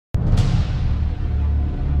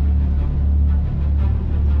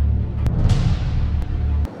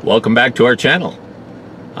Welcome back to our channel.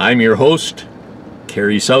 I'm your host,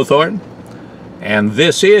 Kerry Southorn, and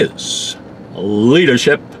this is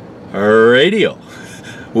Leadership Radio,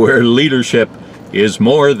 where leadership is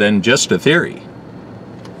more than just a theory.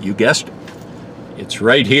 You guessed it. It's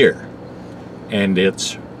right here, and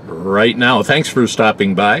it's right now. Thanks for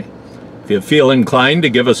stopping by. If you feel inclined to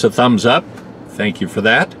give us a thumbs up, thank you for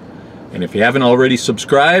that. And if you haven't already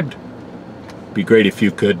subscribed, it'd be great if you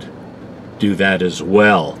could do that as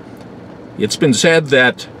well. It's been said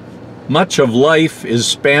that much of life is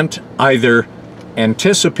spent either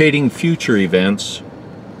anticipating future events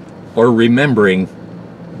or remembering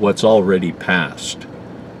what's already passed.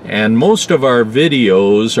 And most of our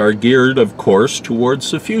videos are geared, of course, towards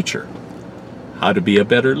the future. How to be a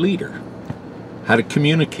better leader, how to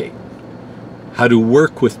communicate, how to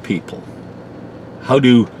work with people, how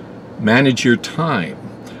to manage your time,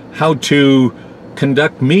 how to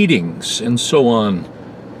conduct meetings, and so on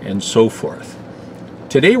and so forth.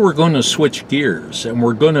 Today we're going to switch gears and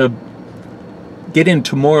we're going to get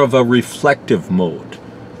into more of a reflective mode.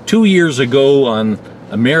 2 years ago on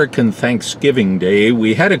American Thanksgiving Day,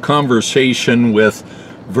 we had a conversation with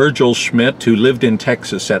Vergil Schmidt, who lived in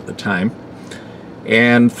Texas at the time,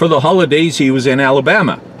 and for the holidays he was in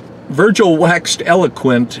Alabama. Vergil waxed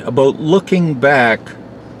eloquent about looking back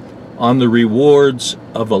on the rewards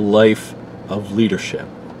of a life of leadership,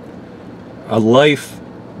 a life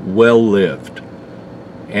well lived.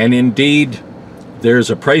 And indeed, there's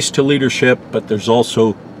a price to leadership, but there's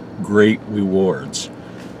also great rewards.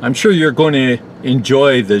 I'm sure you're going to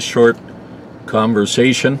enjoy this short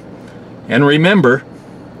conversation. And remember,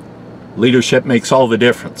 leadership makes all the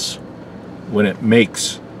difference when it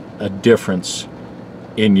makes a difference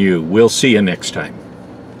in you. We'll see you next time.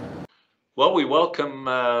 Well, we welcome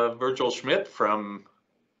Vergil Schmidt from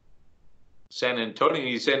San Antonio.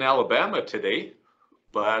 He's in Alabama today,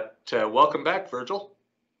 but welcome back, Vergil.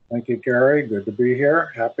 Thank you, Kerry. Good to be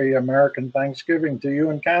here. Happy American Thanksgiving to you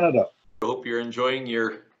in Canada. I hope you're enjoying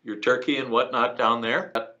your turkey and whatnot down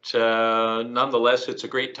there. But nonetheless, it's a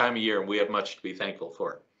great time of year and we have much to be thankful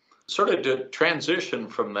for. Sort of to transition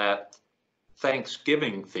from that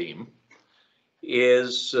Thanksgiving theme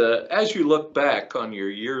is, as you look back on your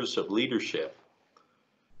years of leadership,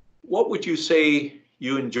 what would you say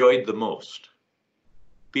you enjoyed the most?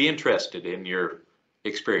 Be interested in your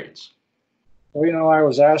experience. Well, you know, I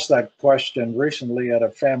was asked that question recently at a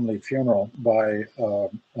family funeral by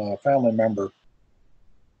a family member,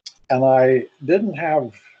 and I didn't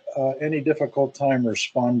have any difficult time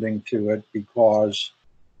responding to it because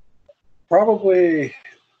probably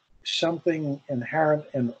something inherent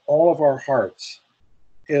in all of our hearts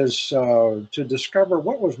is to discover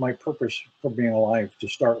what was my purpose for being alive to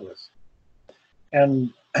start with.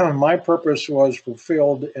 And my purpose was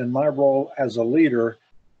fulfilled in my role as a leader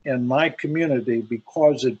in my community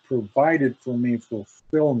because it provided for me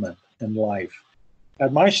fulfillment in life.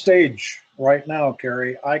 At my stage right now,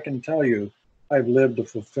 Kerry, I can tell you I've lived a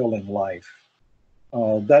fulfilling life.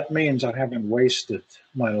 That means I haven't wasted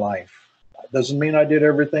my life. It doesn't mean I did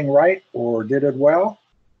everything right or did it well,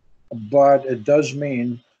 but it does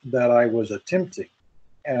mean that I was attempting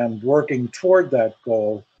and working toward that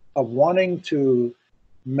goal of wanting to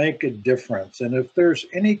make a difference. And if there's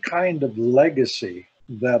any kind of legacy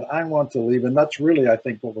that I want to leave, and that's really, I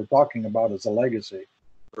think, what we're talking about is a legacy.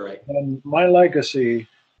 Right. And my legacy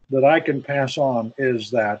that I can pass on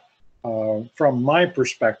is that, from my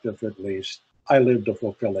perspective at least, I lived a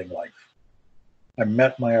fulfilling life. I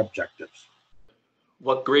met my objectives.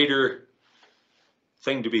 What greater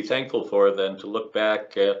thing to be thankful for than to look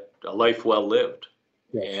back at a life well lived?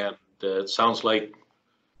 Yes. And it sounds like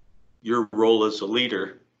your role as a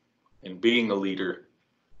leader and being a leader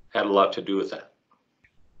had a lot to do with that.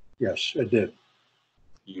 Yes, it did.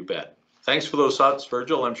 You bet. Thanks for those thoughts,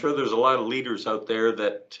 Vergil. I'm sure there's a lot of leaders out there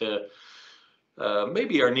that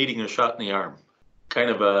maybe are needing a shot in the arm. Kind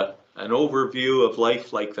of an overview of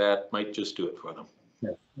life like that might just do it for them. Yeah,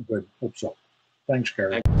 good. Hope so. Thanks,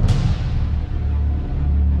 Kerry.